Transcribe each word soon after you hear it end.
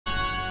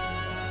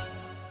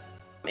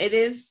It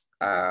is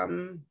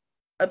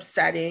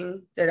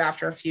upsetting that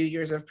after a few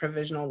years of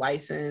provisional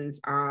license,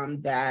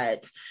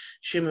 that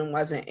Shuman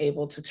wasn't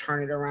able to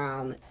turn it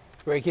around.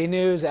 Breaking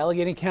news,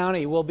 Allegheny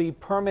County will be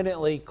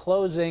permanently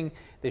closing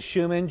the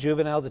Shuman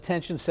Juvenile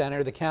Detention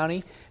Center. The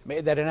county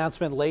made that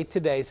announcement late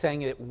today,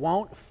 saying it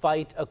won't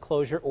fight a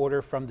closure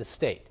order from the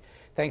state.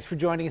 Thanks for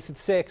joining us at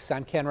 6.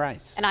 I'm Ken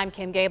Rice. And I'm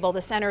Kim Gable.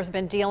 The center's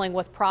been dealing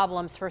with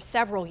problems for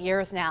several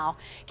years now.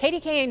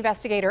 KDKA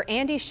investigator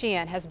Andy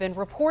Sheehan has been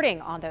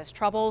reporting on those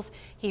troubles.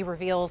 He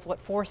reveals what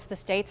forced the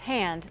state's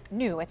hand,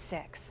 new at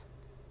 6.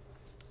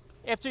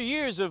 After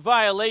years of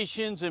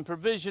violations and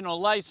provisional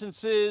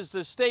licenses,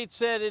 the state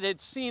said it had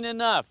seen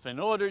enough and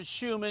ordered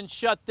Shuman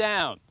shut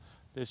down.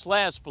 This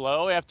last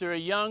blow after a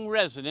young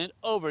resident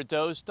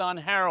overdosed on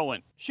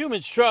heroin.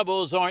 Shuman's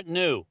troubles aren't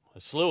new. A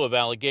slew of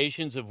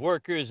allegations of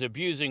workers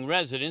abusing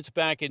residents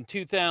back in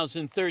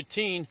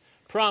 2013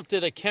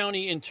 prompted a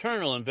county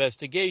internal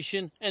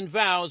investigation and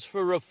vows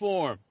for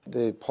reform.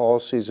 The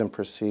policies and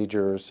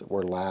procedures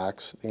were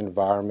lax. The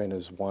environment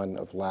is one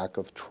of lack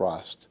of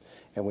trust,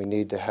 and we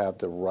need to have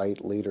the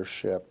right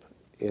leadership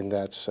in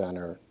that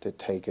center to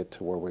take it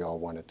to where we all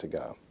want it to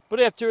go.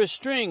 But after a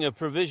string of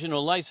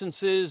provisional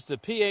licenses, the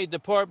PA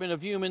Department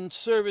of Human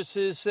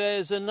Services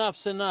says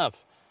enough's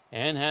enough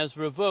and has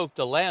revoked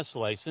the last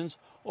license,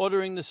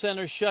 ordering the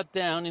center shut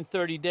down in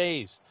 30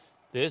 days.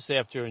 This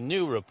after a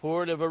new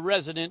report of a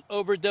resident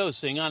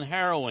overdosing on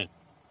heroin.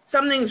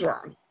 Something's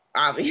wrong,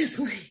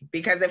 obviously,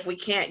 because if we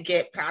can't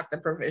get past the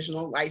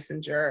provisional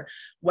licensure,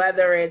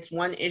 whether it's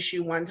one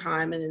issue one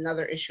time and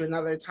another issue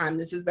another time,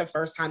 this is the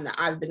first time that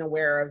I've been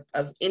aware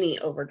of any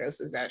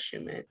overdoses at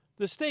Shuman.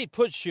 The state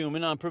put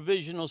Shuman on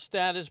provisional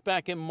status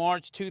back in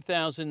March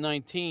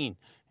 2019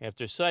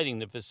 after citing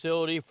the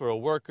facility for a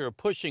worker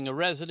pushing a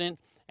resident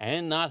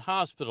and not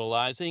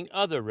hospitalizing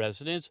other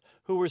residents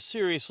who were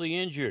seriously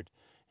injured.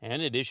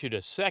 And it issued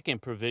a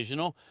second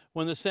provisional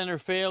when the center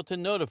failed to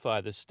notify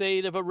the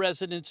state of a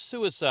resident's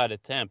suicide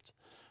attempt.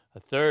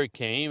 A third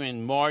came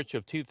in March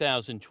of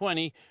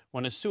 2020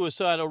 when a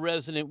suicidal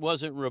resident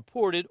wasn't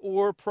reported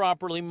or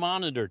properly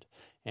monitored.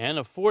 And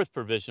a fourth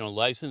provisional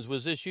license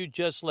was issued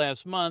just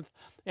last month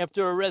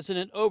after a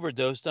resident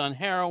overdosed on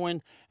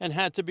heroin and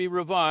had to be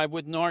revived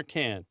with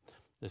Narcan.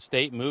 The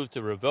state moved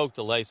to revoke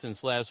the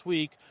license last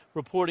week,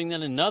 reporting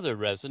that another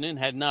resident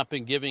had not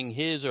been giving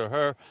his or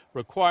her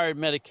required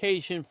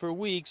medication for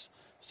weeks,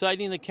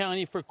 citing the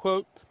county for,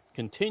 quote,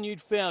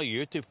 continued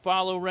failure to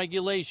follow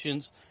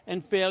regulations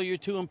and failure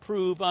to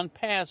improve on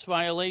past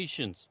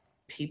violations.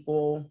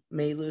 People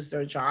may lose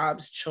their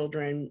jobs.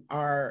 Children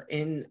are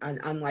in an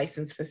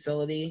unlicensed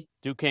facility.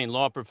 Duquesne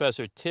law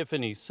professor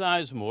Tiffany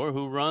Sizemore,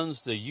 who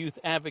runs the Youth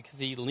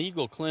Advocacy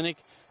Legal Clinic,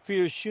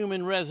 fears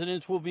Shuman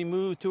residents will be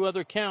moved to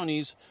other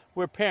counties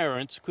where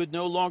parents could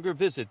no longer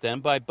visit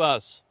them by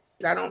bus.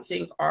 I don't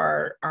think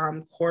our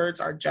courts,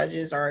 our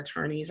judges, our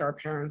attorneys, our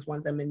parents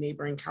want them in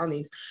neighboring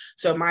counties.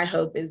 So my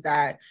hope is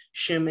that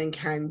Shuman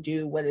can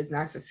do what is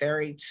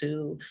necessary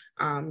to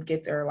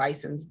get their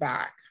license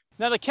back.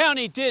 Now, the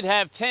county did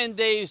have 10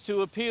 days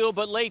to appeal,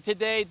 but late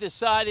today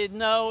decided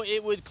no,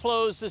 it would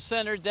close the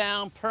center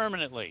down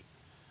permanently.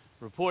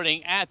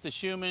 Reporting at the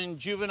Shuman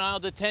Juvenile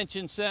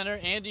Detention Center,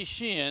 Andy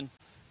Sheehan,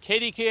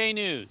 KDKA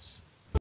News.